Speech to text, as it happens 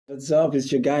What's up? It's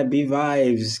your guy B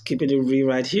Vibes, keeping it real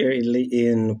right here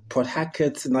in Port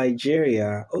Harcourt,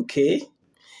 Nigeria. Okay.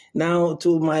 Now,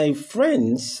 to my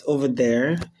friends over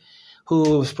there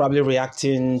who's probably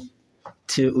reacting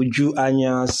to Uju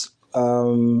Anya's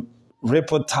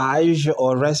reportage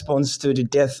or response to the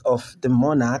death of the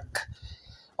monarch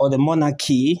or the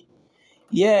monarchy.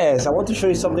 Yes, I want to show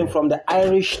you something from the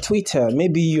Irish Twitter.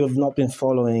 Maybe you have not been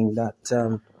following that.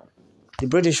 The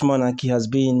British monarchy has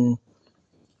been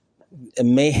a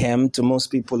mayhem to most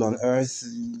people on earth,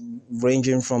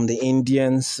 ranging from the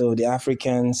Indians to the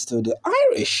Africans to the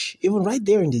Irish, even right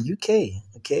there in the UK.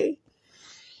 Okay,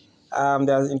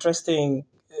 there's interesting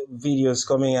videos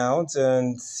coming out,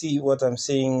 and see what I'm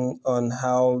seeing on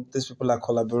how these people are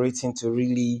collaborating to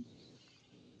really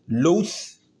loathe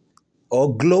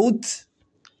or gloat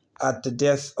at the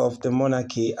death of the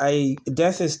monarchy.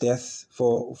 Death is death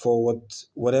for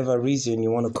whatever reason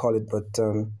you want to call it, but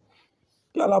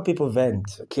you allow people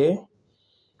vent, okay?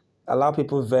 Allow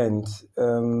people vent.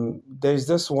 There's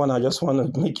this one I just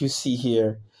want to make you see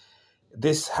here.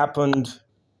 This happened.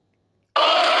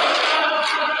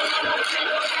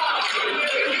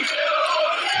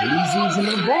 Lizzies in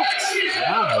a box.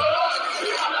 Wow.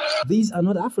 These are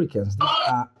not Africans. These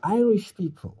are Irish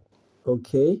people,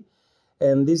 okay?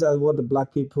 And these are what the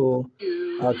black people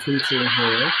are tweeting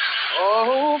here.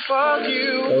 Oh, fuck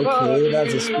you. Okay,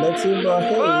 that's a splitting, but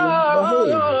hey.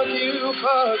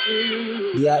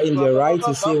 They are in their right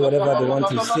to say whatever they want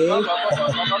to say.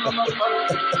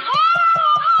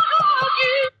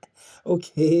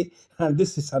 Okay, and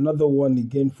this is another one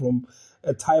again from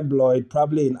a tabloid,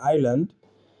 probably in Ireland,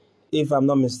 if I'm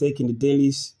not mistaken, the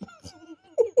dailies.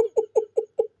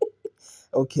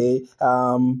 Okay,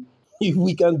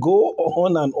 we can go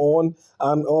on and on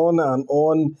and on and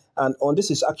on and on.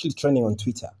 This is actually trending on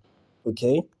Twitter.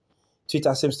 Okay,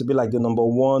 Twitter seems to be like the number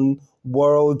one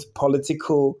world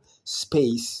political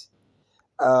space.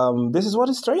 This is what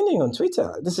is trending on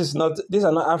Twitter. These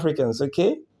are not Africans,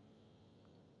 okay?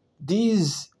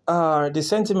 These are the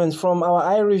sentiments from our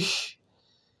Irish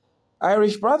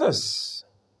brothers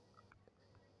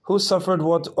who suffered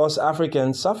what us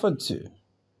Africans suffered too.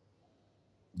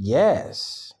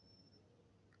 Yes.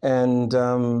 And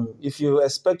if you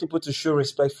expect people to show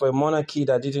respect for a monarchy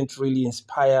that didn't really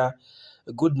inspire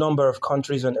a good number of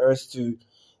countries on earth to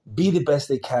be the best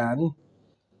they can,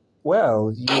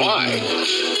 well, why?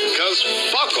 Because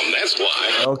fuck them, that's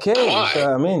why. Okay, why?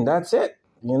 So, I mean, that's it,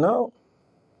 you know?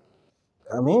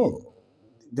 I mean,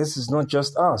 this is not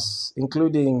just us,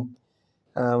 including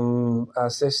our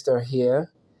sister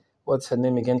here. What's her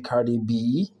name again?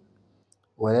 Carnegie,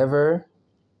 whatever,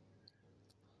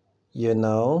 you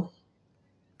know?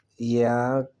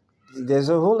 Yeah, there's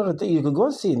a whole lot of things you could go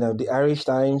and see now. The Irish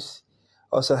Times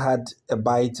also had a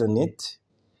bite on it.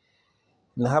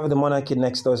 And having the monarchy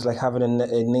next door is like having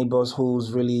a neighbor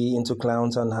who's really into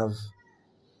clowns and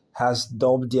has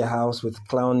daubed their house with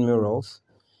clown murals,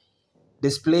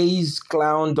 displays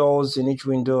clown dolls in each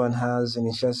window, and has an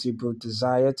insatiable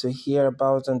desire to hear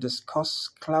about and discuss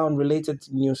clown-related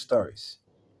news stories.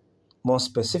 More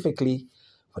specifically,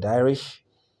 for the Irish,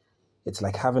 it's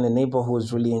like having a neighbor who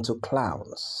is really into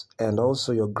clowns, and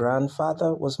also your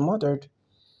grandfather was murdered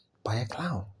by a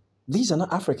clown. These are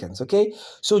not Africans, okay?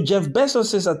 So Jeff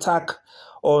Bezos' attack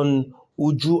on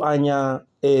Uju Anya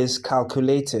is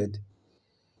calculated.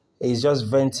 He's just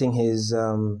venting his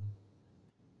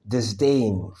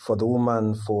disdain for the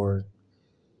woman for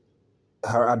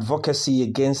her advocacy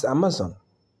against Amazon.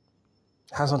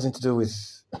 It has nothing to do with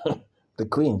the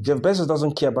Queen. Jeff Bezos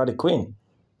doesn't care about the Queen.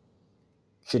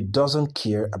 She doesn't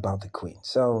care about the Queen.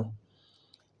 So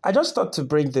I just thought to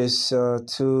bring this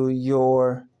to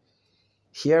your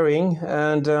hearing,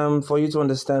 and for you to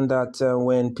understand that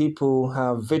when people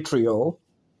have vitriol,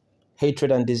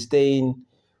 hatred, and disdain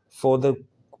for the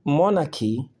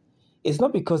monarchy, it's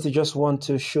not because they just want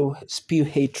to spew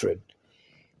hatred.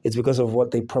 It's because of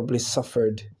what they probably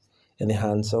suffered in the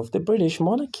hands of the British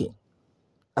monarchy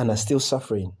and are still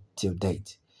suffering till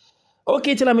date.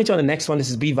 Okay, till I meet you on the next one. This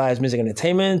is B Vibes Music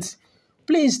Entertainment.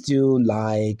 Please do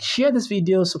like, share this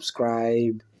video,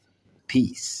 subscribe.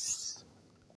 Peace.